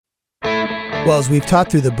Well, as we've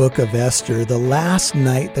taught through the book of Esther, the last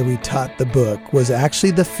night that we taught the book was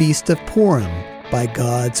actually the Feast of Purim by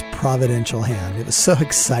God's providential hand. It was so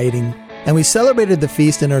exciting. And we celebrated the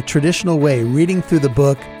feast in our traditional way, reading through the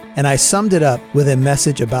book, and I summed it up with a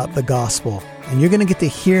message about the gospel. And you're going to get to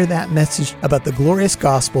hear that message about the glorious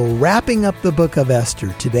gospel wrapping up the book of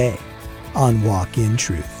Esther today on Walk in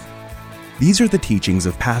Truth. These are the teachings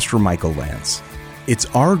of Pastor Michael Lance. It's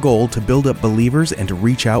our goal to build up believers and to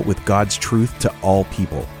reach out with God's truth to all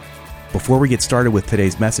people. Before we get started with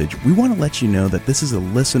today's message, we want to let you know that this is a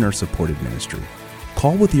listener-supported ministry.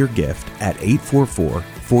 Call with your gift at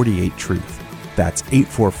 844-48-TRUTH. That's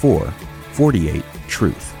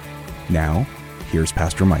 844-48-TRUTH. Now, here's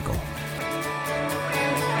Pastor Michael.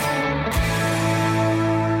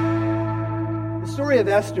 The story of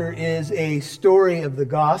Esther is a story of the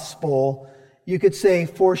gospel, you could say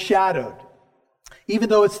foreshadowed. Even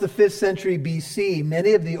though it's the 5th century BC,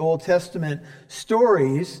 many of the Old Testament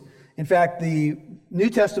stories, in fact, the New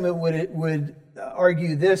Testament would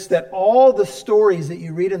argue this, that all the stories that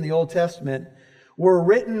you read in the Old Testament were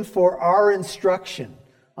written for our instruction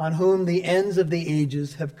on whom the ends of the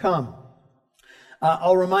ages have come.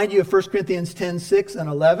 I'll remind you of 1 Corinthians 10:6 and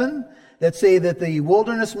 11 that say that the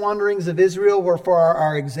wilderness wanderings of Israel were for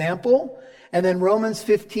our example. And then Romans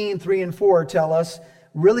 15:3 and 4 tell us,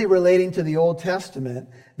 really relating to the Old Testament,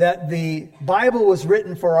 that the Bible was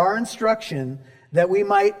written for our instruction that we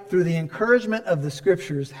might, through the encouragement of the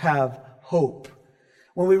Scriptures, have hope.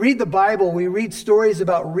 When we read the Bible, we read stories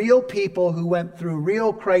about real people who went through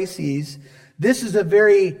real crises. This is a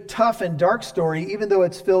very tough and dark story, even though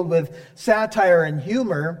it's filled with satire and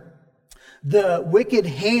humor. The wicked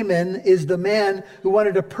Haman is the man who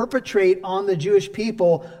wanted to perpetrate on the Jewish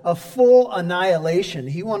people a full annihilation.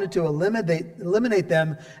 He wanted to eliminate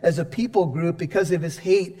them as a people group because of his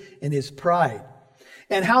hate and his pride.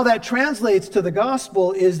 And how that translates to the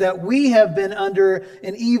gospel is that we have been under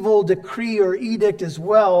an evil decree or edict as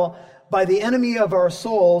well by the enemy of our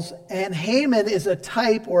souls, and Haman is a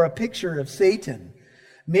type or a picture of Satan.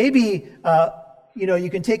 Maybe, you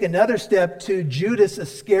can take another step to Judas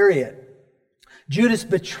Iscariot. Judas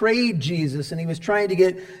betrayed Jesus, and he was trying to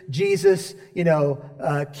get Jesus,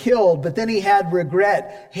 killed, but then he had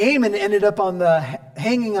regret. Haman ended up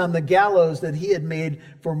hanging on the gallows that he had made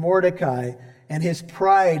for Mordecai, and his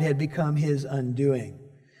pride had become his undoing.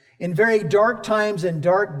 In very dark times and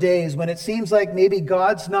dark days, when it seems like maybe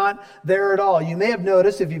God's not there at all, you may have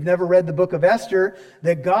noticed, if you've never read the book of Esther,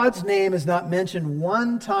 that God's name is not mentioned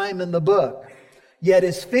one time in the book, yet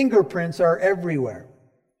his fingerprints are everywhere.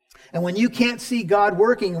 And when you can't see God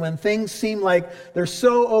working, when things seem like they're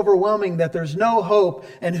so overwhelming that there's no hope,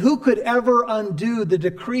 and who could ever undo the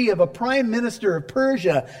decree of a prime minister of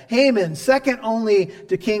Persia, Haman, second only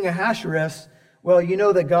to King Ahasuerus, well, you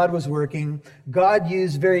know that God was working. God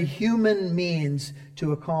used very human means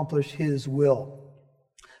to accomplish his will.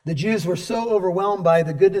 The Jews were so overwhelmed by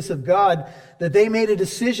the goodness of God that they made a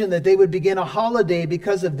decision that they would begin a holiday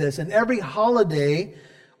because of this. And every holiday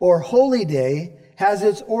or holy day has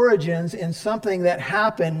its origins in something that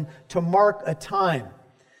happened to mark a time.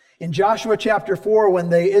 In Joshua chapter 4,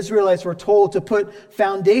 when the Israelites were told to put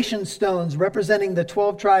foundation stones representing the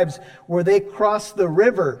 12 tribes where they crossed the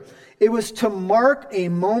river, it was to mark a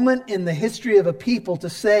moment in the history of a people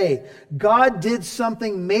to say, God did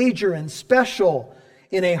something major and special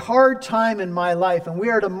in a hard time in my life, and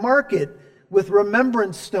we are to mark it with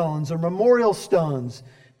remembrance stones or memorial stones,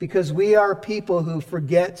 because we are people who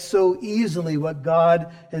forget so easily what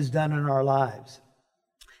God has done in our lives.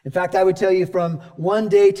 In fact, I would tell you, from one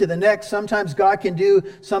day to the next, sometimes God can do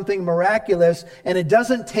something miraculous, and it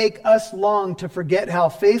doesn't take us long to forget how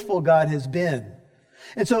faithful God has been.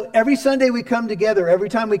 And so every Sunday we come together, every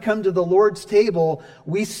time we come to the Lord's table,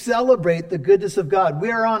 we celebrate the goodness of God. We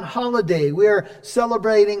are on holiday. We are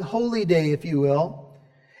celebrating Holy Day, if you will.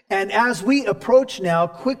 And as we approach now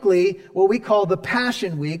quickly what we call the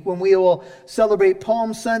Passion Week, when we will celebrate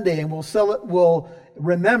Palm Sunday, and we'll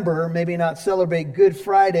remember, maybe not celebrate Good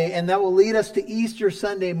Friday, and that will lead us to Easter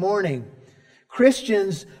Sunday morning.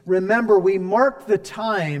 Christians, remember, we mark the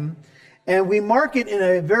time, and we mark it in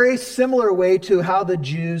a very similar way to how the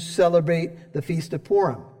Jews celebrate the Feast of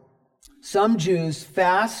Purim. Some Jews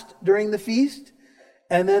fast during the feast,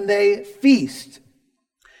 and then they feast.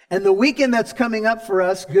 And the weekend that's coming up for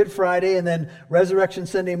us, Good Friday and then Resurrection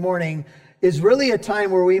Sunday morning, is really a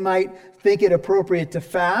time where we might think it appropriate to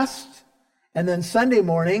fast, and then Sunday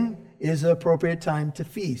morning is the appropriate time to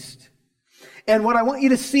feast. And what I want you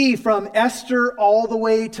to see from Esther all the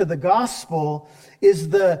way to the gospel is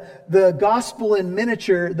the gospel in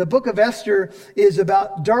miniature. The book of Esther is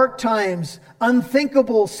about dark times,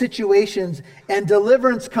 unthinkable situations, and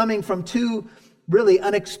deliverance coming from two really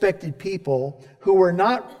unexpected people who were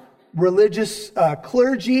not religious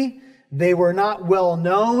clergy. They were not well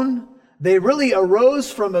known. They really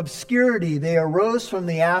arose from obscurity. They arose from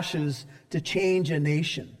the ashes to change a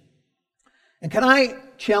nation. And can I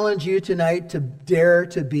challenge you tonight to dare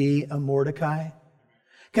to be a Mordecai?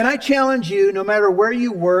 Can I challenge you, no matter where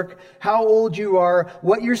you work, how old you are,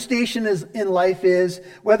 what your station is in life is,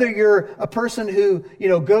 whether you're a person who,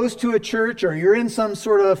 goes to a church or you're in some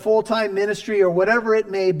sort of full-time ministry or whatever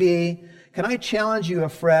it may be, can I challenge you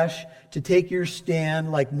afresh to take your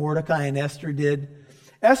stand like Mordecai and Esther did?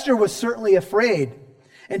 Esther was certainly afraid.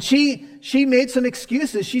 And she made some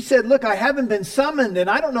excuses. She said, look, I haven't been summoned and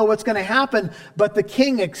I don't know what's going to happen. But the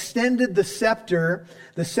king extended the scepter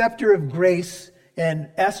of grace, and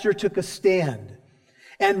Esther took a stand.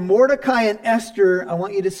 And Mordecai and Esther, I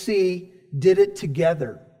want you to see, did it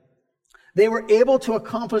together. They were able to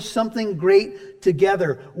accomplish something great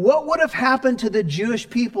together. What would have happened to the Jewish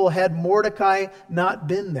people had Mordecai not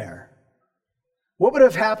been there? What would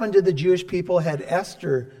have happened to the Jewish people had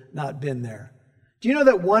Esther not been there? Do you know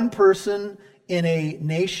that one person in a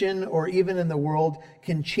nation or even in the world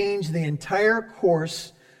can change the entire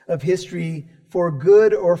course of history for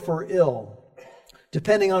good or for ill,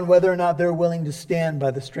 depending on whether or not they're willing to stand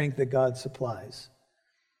by the strength that God supplies?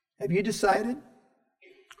 Have you decided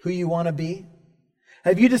who you want to be?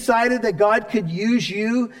 Have you decided that God could use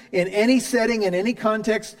you in any setting, in any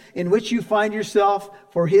context in which you find yourself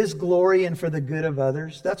for His glory and for the good of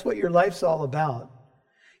others? That's what your life's all about.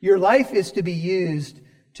 Your life is to be used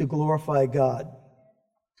to glorify God.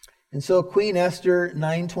 And so Queen Esther,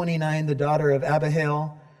 929, the daughter of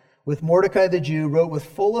Abihail, with Mordecai the Jew, wrote with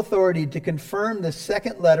full authority to confirm the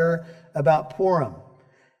second letter about Purim.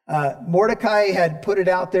 Mordecai had put it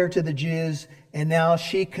out there to the Jews, and now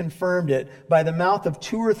she confirmed it. By the mouth of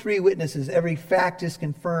 2 or 3 witnesses, every fact is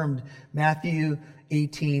confirmed. Matthew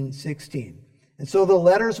 18:16. And so the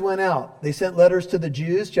letters went out. They sent letters to the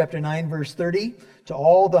Jews, chapter 9, verse 30, to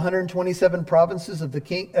all the 127 provinces of the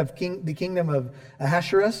kingdom of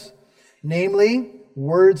Ahasuerus, namely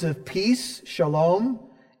words of peace, shalom,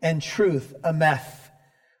 and truth, ameth.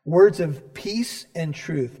 Words of peace and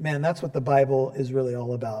truth. Man, that's what the Bible is really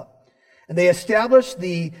all about. And they established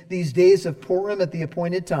these days of Purim at the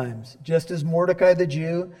appointed times, just as Mordecai the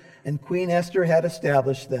Jew and Queen Esther had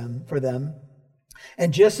established them for them.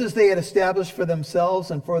 And just as they had established for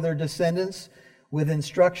themselves and for their descendants with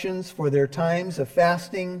instructions for their times of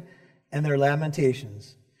fasting and their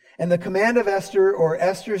lamentations. And the command of Esther, or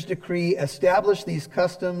Esther's decree, established these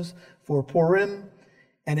customs for Purim,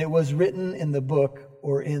 and it was written in the book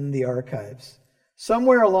or in the archives.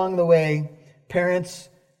 Somewhere along the way, parents,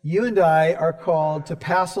 you and I are called to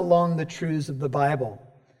pass along the truths of the Bible.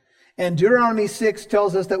 And Deuteronomy 6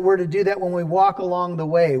 tells us that we're to do that when we walk along the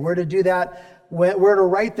way. We're to do that. We're to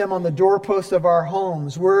write them on the doorposts of our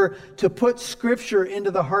homes. We're to put Scripture into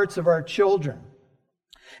the hearts of our children.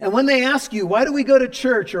 And when they ask you, why do we go to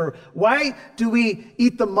church? Or why do we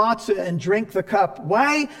eat the matzah and drink the cup?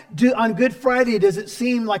 Why on Good Friday does it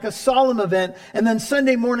seem like a solemn event, and then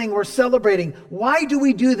Sunday morning we're celebrating? Why do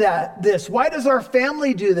we do this? Why does our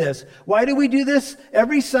family do this? Why do we do this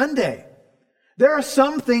every Sunday? There are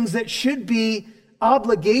some things that should be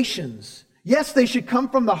obligations. Yes, they should come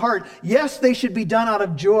from the heart. Yes, they should be done out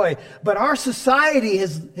of joy. But our society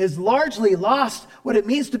has largely lost what it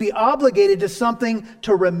means to be obligated to something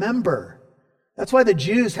to remember. That's why the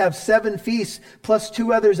Jews have 7 feasts plus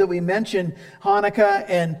 2 others that we mentioned, Hanukkah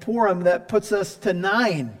and Purim, that puts us to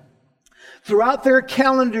 9. Throughout their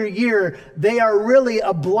calendar year, they are really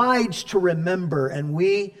obliged to remember, and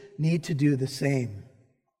we need to do the same.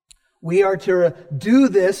 We are to do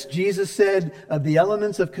this, Jesus said, of the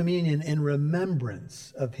elements of communion in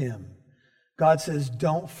remembrance of Him. God says,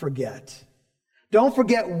 don't forget. Don't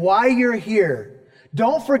forget why you're here.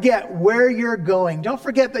 Don't forget where you're going. Don't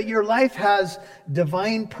forget that your life has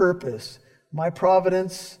divine purpose. My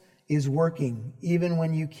providence is working even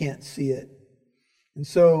when you can't see it. And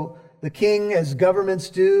so the king, as governments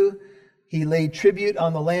do, he laid tribute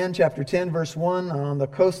on the land, chapter 10, verse 1, on the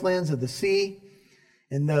coastlands of the sea.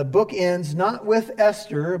 And the book ends not with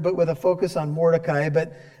Esther, but with a focus on Mordecai.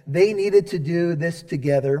 But they needed to do this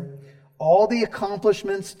together. All the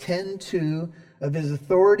accomplishments tend to of his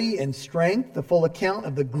authority and strength, the full account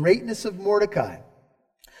of the greatness of Mordecai,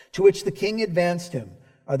 to which the king advanced him.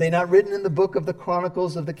 Are they not written in the book of the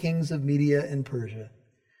Chronicles of the kings of Media and Persia?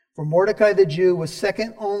 For Mordecai the Jew was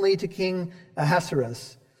second only to King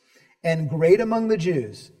Ahasuerus, and great among the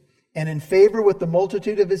Jews, and in favor with the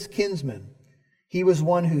multitude of his kinsmen. He was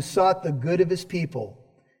one who sought the good of his people,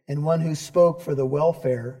 and one who spoke for the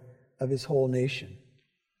welfare of his whole nation.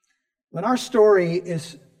 When our story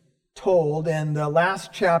is told and the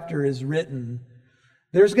last chapter is written,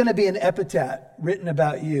 there's going to be an epitaph written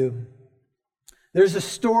about you. There's a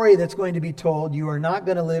story that's going to be told. You are not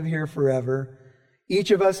going to live here forever.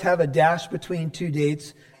 Each of us have a dash between two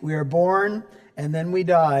dates. We are born and then we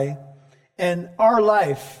die. And our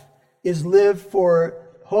life is lived for,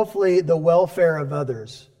 hopefully, the welfare of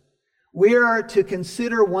others. We are to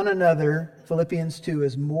consider one another, Philippians 2,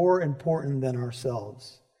 as more important than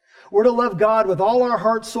ourselves. We're to love God with all our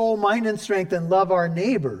heart, soul, mind, and strength, and love our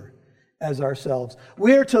neighbor as ourselves.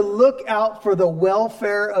 We're to look out for the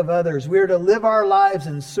welfare of others. We're to live our lives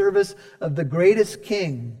in service of the greatest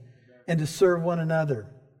King and to serve one another.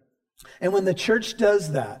 And when the church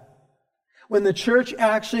does that, when the church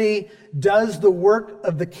actually does the work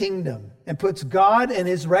of the kingdom and puts God and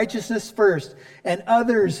his righteousness first and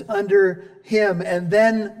others under him and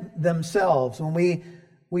then themselves, when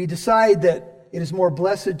we decide that it is more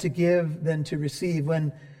blessed to give than to receive,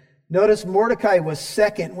 when notice Mordecai was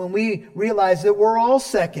second, when we realize that we're all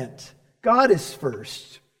second, God is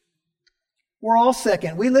first. We're all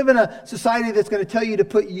second. We live in a society that's going to tell you to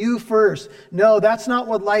put you first. No, that's not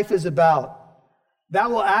what life is about. That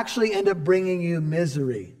will actually end up bringing you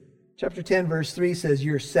misery. Chapter 10, verse 3 says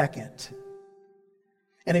you're second.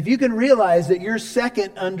 And if you can realize that you're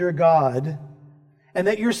second under God, and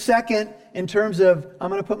that you're second in terms of, I'm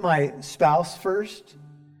going to put my spouse first,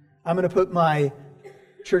 I'm going to put my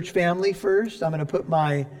church family first, I'm going to put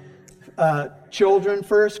my children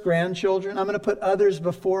first, grandchildren, I'm going to put others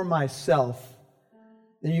before myself,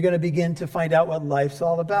 then you're going to begin to find out what life's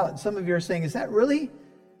all about. And some of you are saying, is that really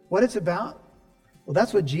what it's about? Well,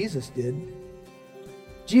 that's what Jesus did.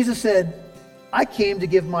 Jesus said, I came to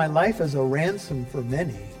give my life as a ransom for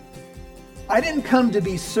many. I didn't come to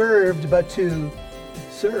be served, but to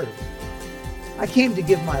serve. I came to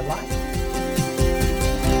give my life.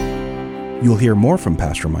 You'll hear more from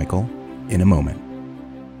Pastor Michael in a moment.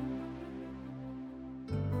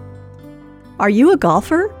 Are you a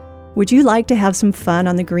golfer? Would you like to have some fun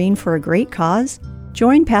on the green for a great cause?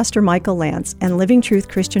 Join Pastor Michael Lance and Living Truth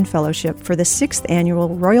Christian Fellowship for the 6th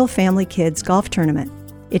annual Royal Family Kids Golf Tournament.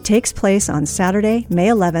 It takes place on Saturday, May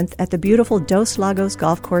 11th at the beautiful Dos Lagos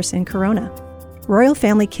Golf Course in Corona. Royal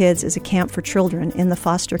Family Kids is a camp for children in the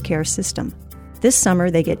foster care system. This summer,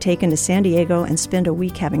 they get taken to San Diego and spend a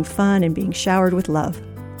week having fun and being showered with love.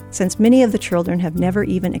 Since many of the children have never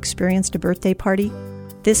even experienced a birthday party,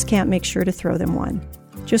 this camp makes sure to throw them one.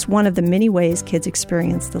 Just one of the many ways kids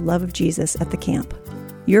experience the love of Jesus at the camp.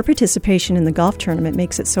 Your participation in the golf tournament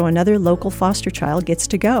makes it so another local foster child gets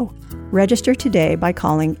to go. Register today by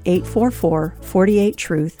calling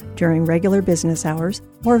 844-48-TRUTH during regular business hours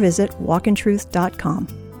or visit walkintruth.com.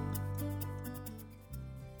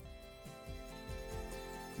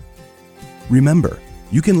 Remember,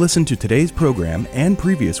 you can listen to today's program and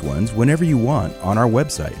previous ones whenever you want on our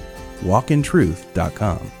website,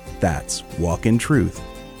 walkintruth.com. That's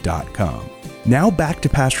walkintruth.com. Now back to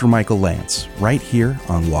Pastor Michael Lance, right here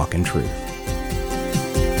on Walk in Truth.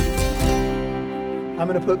 I'm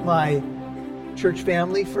going to put my church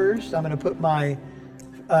family first. I'm going to put my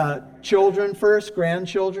children first,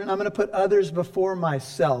 grandchildren. I'm going to put others before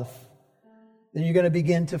myself. Then you're going to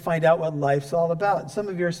begin to find out what life's all about. Some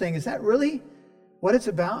of you are saying, is that really what it's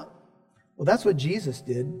about? Well, that's what Jesus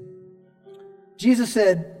did. Jesus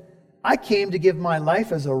said, I came to give my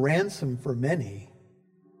life as a ransom for many.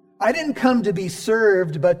 I didn't come to be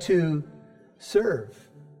served, but to serve.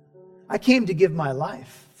 I came to give my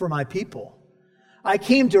life for my people. I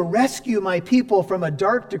came to rescue my people from a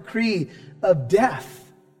dark decree of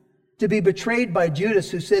death, to be betrayed by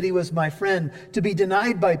Judas, who said he was my friend, to be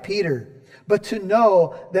denied by Peter, but to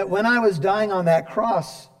know that when I was dying on that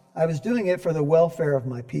cross, I was doing it for the welfare of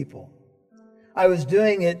my people. I was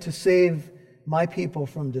doing it to save my people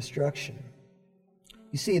from destruction.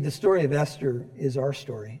 You see, the story of Esther is our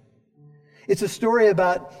story. It's a story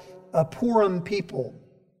about a Purim people,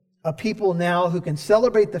 a people now who can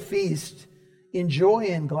celebrate the feast in joy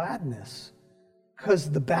and gladness because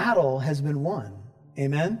the battle has been won.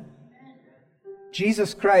 Amen?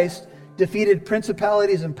 Jesus Christ defeated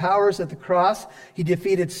principalities and powers at the cross. He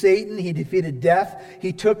defeated Satan. He defeated death.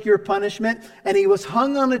 He took your punishment, and he was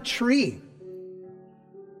hung on a tree,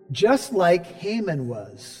 just like Haman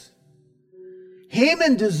was.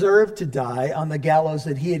 Haman deserved to die on the gallows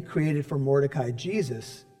that he had created for Mordecai.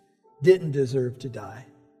 Jesus didn't deserve to die.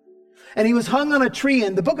 And he was hung on a tree.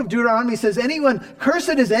 And the book of Deuteronomy says, cursed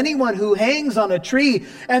is anyone who hangs on a tree.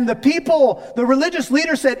 And the people, the religious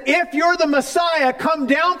leader said, if you're the Messiah, come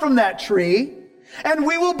down from that tree and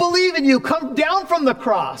we will believe in you. Come down from the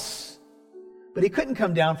cross. But he couldn't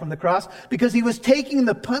come down from the cross because he was taking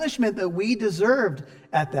the punishment that we deserved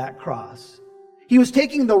at that cross. He was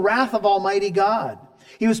taking the wrath of Almighty God.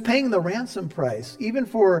 He was paying the ransom price, even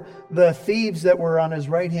for the thieves that were on his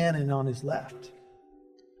right hand and on his left.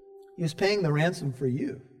 He was paying the ransom for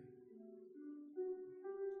you.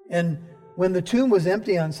 And when the tomb was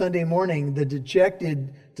empty on Sunday morning, the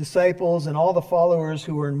dejected disciples and all the followers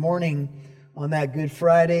who were in mourning on that Good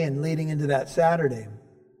Friday and leading into that Saturday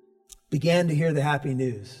began to hear the happy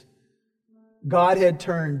news. God had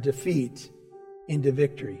turned defeat into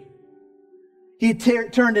victory. He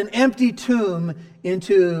had turned an empty tomb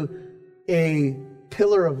into a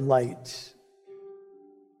pillar of light.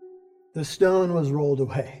 The stone was rolled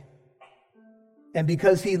away. And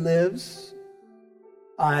because he lives,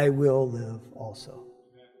 I will live also.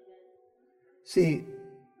 See,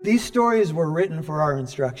 these stories were written for our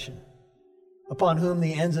instruction, upon whom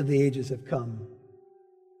the ends of the ages have come.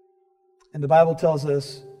 And the Bible tells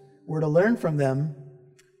us we're to learn from them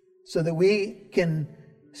so that we can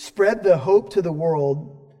spread the hope to the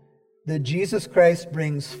world that Jesus Christ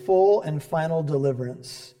brings full and final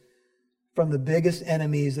deliverance from the biggest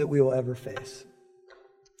enemies that we will ever face.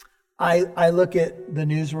 I look at the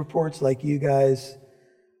news reports like you guys.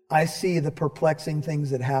 I see the perplexing things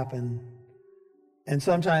that happen. And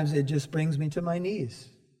sometimes it just brings me to my knees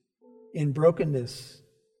in brokenness.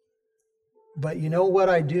 But you know what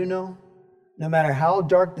I do know? No matter how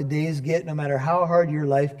dark the days get, no matter how hard your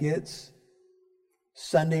life gets,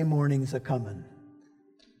 Sunday morning's a coming.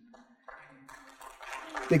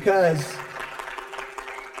 Because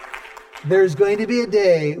there's going to be a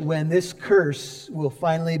day when this curse will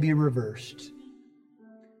finally be reversed.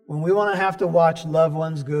 When we won't have to watch loved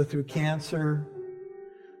ones go through cancer.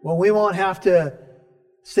 When we won't have to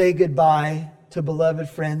say goodbye to beloved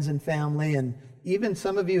friends and family, and even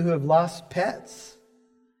some of you who have lost pets.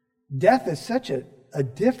 Death is such a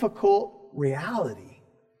difficult reality.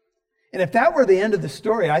 And if that were the end of the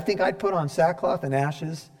story, I think I'd put on sackcloth and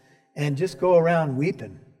ashes and just go around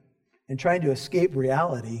weeping and trying to escape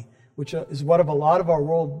reality, which is what a lot of our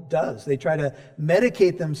world does. They try to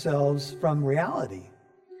medicate themselves from reality.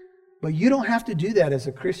 But you don't have to do that as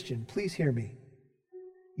a Christian. Please hear me.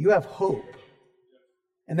 You have hope.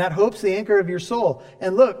 And that hope's the anchor of your soul.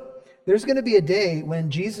 And look, there's going to be a day when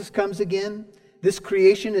Jesus comes again. This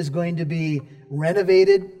creation is going to be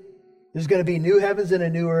renovated. There's going to be new heavens and a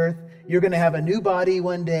new earth. You're going to have a new body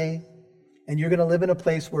one day. And you're going to live in a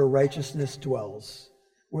place where righteousness dwells.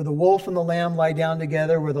 Where the wolf and the lamb lie down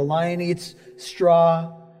together. Where the lion eats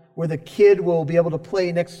straw. Where the kid will be able to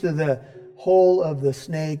play next to the hole of the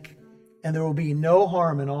snake. And there will be no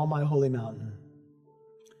harm in all my holy mountain.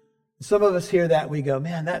 Some of us hear that and we go,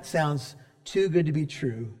 man, that sounds too good to be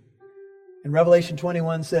true. And Revelation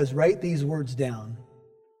 21 says, write these words down,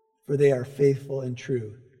 for they are faithful and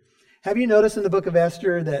true. Have you noticed in the book of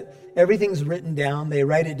Esther that everything's written down? They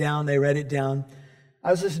write it down, they write it down. I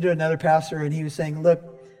was listening to another pastor and he was saying,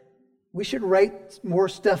 look, we should write more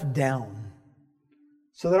stuff down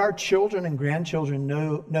so that our children and grandchildren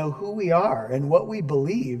know who we are and what we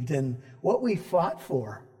believed and what we fought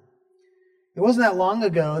for. It wasn't that long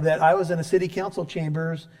ago that I was in a city council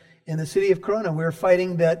chambers in the city of Corona. We were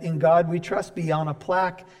fighting that in God we trust be on a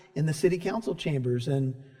plaque in the city council chambers.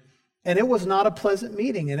 And it was not a pleasant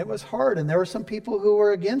meeting, and it was hard. And there were some people who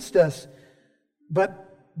were against us. But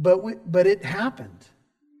it happened.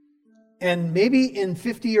 And maybe in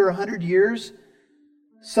 50 or 100 years,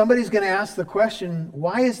 somebody's going to ask the question,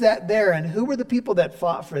 why is that there? And who were the people that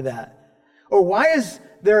fought for that? Or why is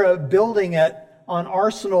there a building on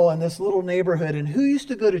Arsenal in this little neighborhood, and who used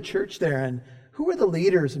to go to church there, and who were the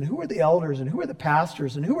leaders, and who were the elders, and who were the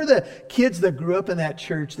pastors, and who were the kids that grew up in that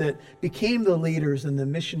church that became the leaders and the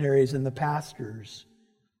missionaries and the pastors,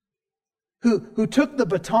 who took the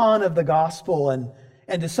baton of the gospel and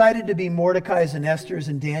decided to be Mordecai's and Esther's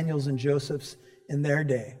and Daniel's and Joseph's in their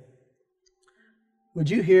day. Would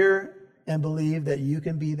you hear and believe that you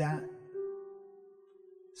can be that?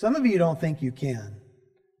 Some of you don't think you can.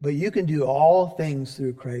 But you can do all things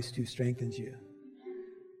through Christ who strengthens you.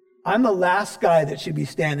 I'm the last guy that should be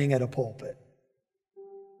standing at a pulpit.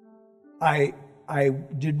 I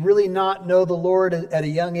did really not know the Lord at a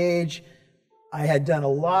young age. I had done a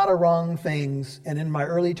lot of wrong things. And in my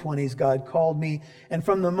early 20s, God called me. And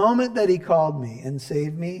from the moment that He called me and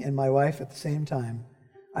saved me and my wife at the same time,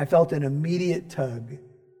 I felt an immediate tug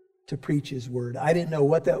to preach His word. I didn't know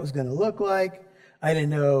what that was going to look like. I didn't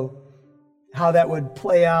know how that would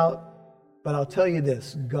play out. But I'll tell you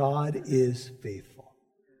this, God is faithful.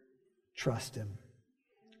 Trust him.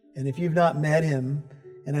 And if you've not met him,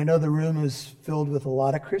 and I know the room is filled with a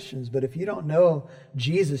lot of Christians, but if you don't know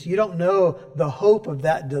Jesus, you don't know the hope of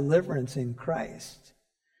that deliverance in Christ,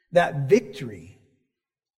 that victory,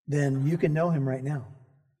 then you can know him right now.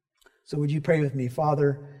 So would you pray with me?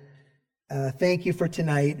 Father, thank you for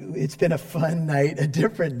tonight. It's been a fun night, a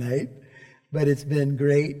different night, but it's been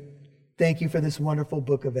great. Thank you for this wonderful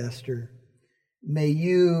book of Esther. May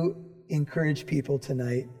you encourage people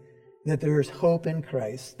tonight that there is hope in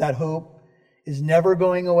Christ. That hope is never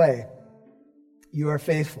going away. You are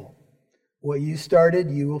faithful. What you started,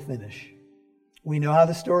 you will finish. We know how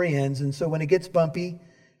the story ends, and so when it gets bumpy,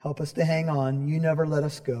 help us to hang on. You never let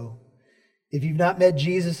us go. If you've not met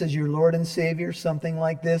Jesus as your Lord and Savior, something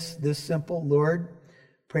like this simple, Lord,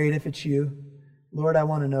 pray it if it's you. Lord, I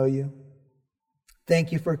want to know you.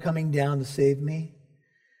 Thank you for coming down to save me.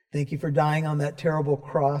 Thank you for dying on that terrible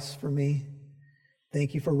cross for me.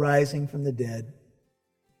 Thank you for rising from the dead.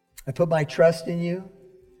 I put my trust in you.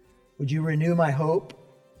 Would you renew my hope?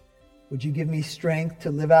 Would you give me strength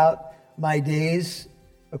to live out my days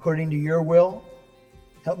according to your will?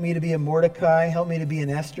 Help me to be a Mordecai. Help me to be an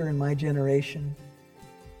Esther in my generation.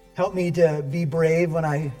 Help me to be brave when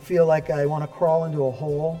I feel like I want to crawl into a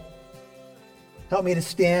hole. Help me to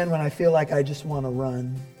stand when I feel like I just want to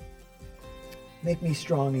run. Make me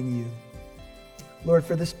strong in you. Lord,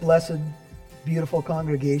 for this blessed, beautiful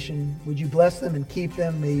congregation, would you bless them and keep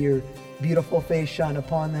them? May your beautiful face shine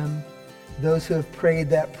upon them. Those who have prayed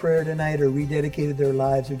that prayer tonight or rededicated their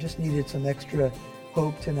lives or just needed some extra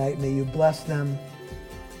hope tonight, may you bless them.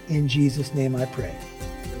 In Jesus' name I pray.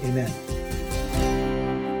 Amen.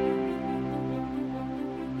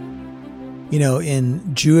 You know,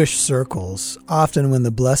 in Jewish circles, often when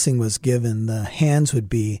the blessing was given, the hands would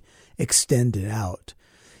be extended out.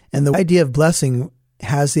 And the idea of blessing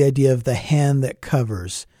has the idea of the hand that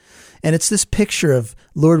covers. And it's this picture of,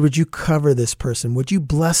 Lord, would you cover this person? Would you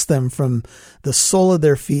bless them from the sole of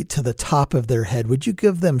their feet to the top of their head? Would you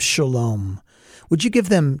give them shalom? Would you give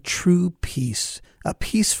them true peace, a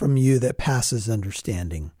peace from you that passes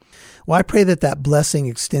understanding? Well, I pray that that blessing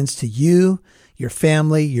extends to you, your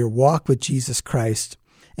family, your walk with Jesus Christ.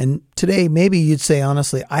 And today, maybe you'd say,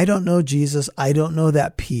 honestly, I don't know Jesus. I don't know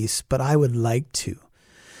that peace, but I would like to.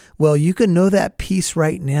 Well, you can know that peace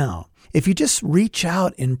right now. If you just reach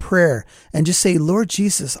out in prayer and just say, Lord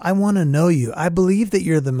Jesus, I want to know you. I believe that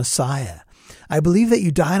you're the Messiah. I believe that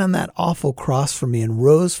you died on that awful cross for me and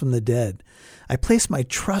rose from the dead. I place my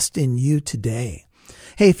trust in you today.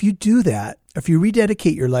 Hey, if you do that, if you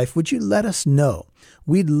rededicate your life, would you let us know?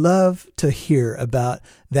 We'd love to hear about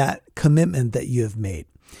that commitment that you have made.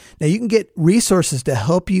 Now, you can get resources to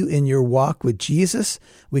help you in your walk with Jesus.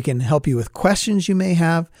 We can help you with questions you may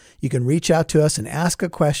have. You can reach out to us and ask a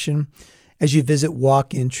question as you visit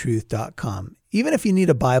walkintruth.com. Even if you need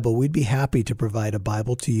a Bible, we'd be happy to provide a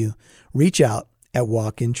Bible to you. Reach out at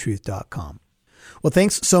walkintruth.com. Well,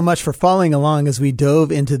 thanks so much for following along as we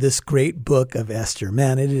dove into this great book of Esther.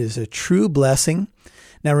 Man, it is a true blessing.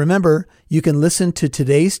 Now, remember, you can listen to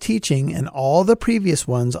today's teaching and all the previous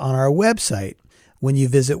ones on our website when you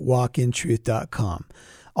visit walkintruth.com.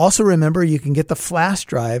 Also, remember, you can get the flash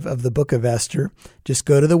drive of the book of Esther. Just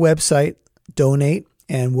go to the website, donate,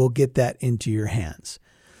 and we'll get that into your hands.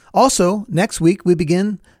 Also, next week, we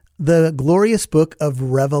begin the glorious book of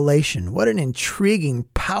Revelation. What an intriguing,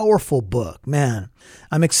 powerful book. Man,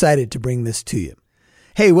 I'm excited to bring this to you.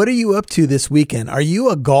 Hey, what are you up to this weekend? Are you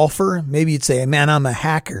a golfer? Maybe you'd say, man, I'm a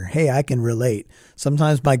hacker. Hey, I can relate.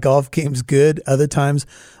 Sometimes my golf game's good. Other times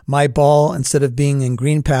my ball, instead of being in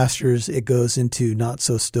green pastures, it goes into not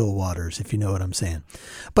so still waters, if you know what I'm saying.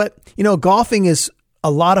 But, you know, golfing is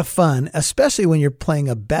a lot of fun, especially when you're playing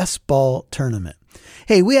a best ball tournament.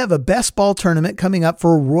 Hey, we have a best ball tournament coming up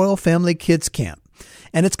for Royal Family Kids Camp.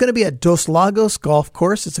 And it's going to be at Dos Lagos Golf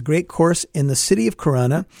Course. It's a great course in the city of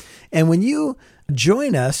Corona. And when you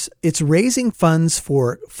join us, it's raising funds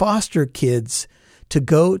for foster kids to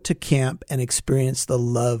go to camp and experience the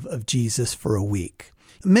love of Jesus for a week.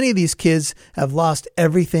 Many of these kids have lost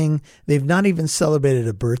everything. They've not even celebrated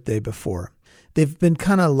a birthday before. They've been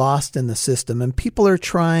kind of lost in the system, and people are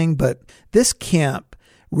trying, but this camp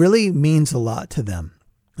really means a lot to them.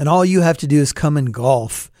 And all you have to do is come and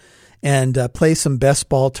golf and play some best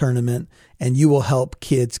ball tournament, and you will help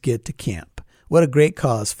kids get to camp. What a great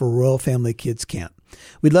cause for Royal Family Kids Camp.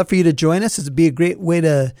 We'd love for you to join us. It'd be a great way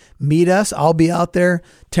to meet us. I'll be out there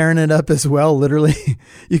tearing it up as well, literally.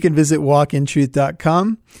 You can visit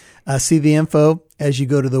walkintruth.com. See the info as you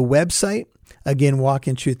go to the website. Again,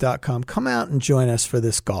 walkintruth.com. Come out and join us for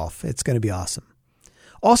this golf. It's going to be awesome.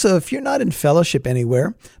 Also, if you're not in fellowship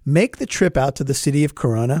anywhere, make the trip out to the city of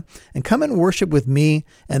Corona and come and worship with me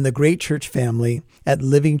and the great church family at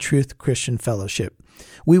Living Truth Christian Fellowship.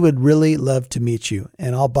 We would really love to meet you,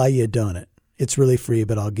 and I'll buy you a donut. It's really free,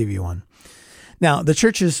 but I'll give you one. Now, the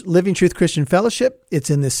church is Living Truth Christian Fellowship.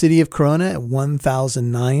 It's in the city of Corona at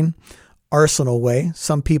 1009 Arsenal Way.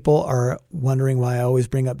 Some people are wondering why I always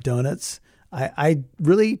bring up donuts. I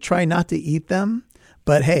really try not to eat them,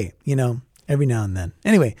 but hey, every now and then.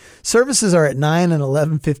 Anyway, services are at 9 and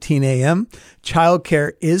 11:15 a.m.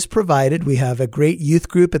 Childcare is provided. We have a great youth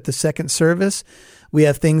group at the second service. We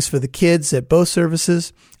have things for the kids at both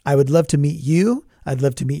services. I would love to meet you. I'd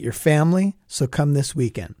love to meet your family. So come this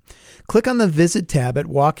weekend. Click on the Visit tab at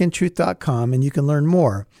walkintruth.com and you can learn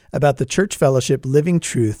more about the church fellowship Living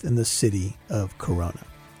Truth in the city of Corona.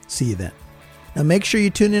 See you then. Now make sure you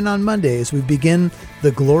tune in on Monday as we begin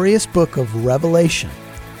the glorious book of Revelation.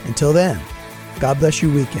 Until then, God bless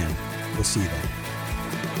your weekend. We'll see you then.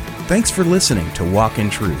 Thanks for listening to Walk in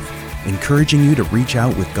Truth, encouraging you to reach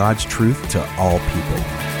out with God's truth to all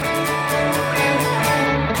people.